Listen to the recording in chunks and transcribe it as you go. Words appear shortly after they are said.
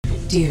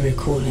Do you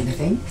recall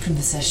anything from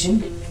the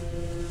session?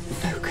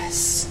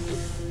 Focus.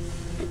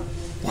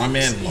 My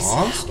man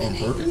lost on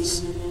purpose?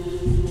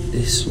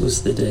 This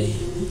was the day.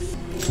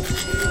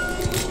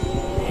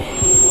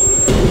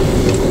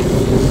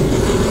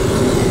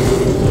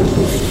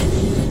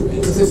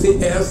 This is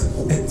the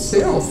earth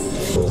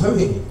itself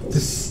allowing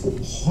this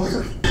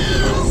horror.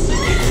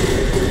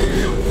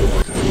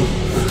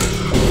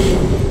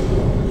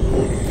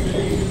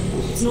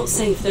 It's not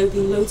safe. There have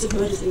been loads of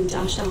murders being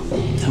dashed out.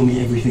 Tell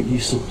me everything you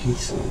saw,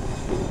 please.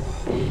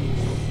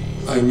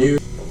 I knew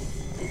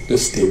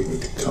this day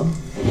would come.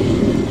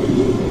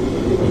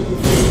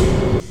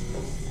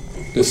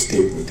 This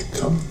day would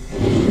come.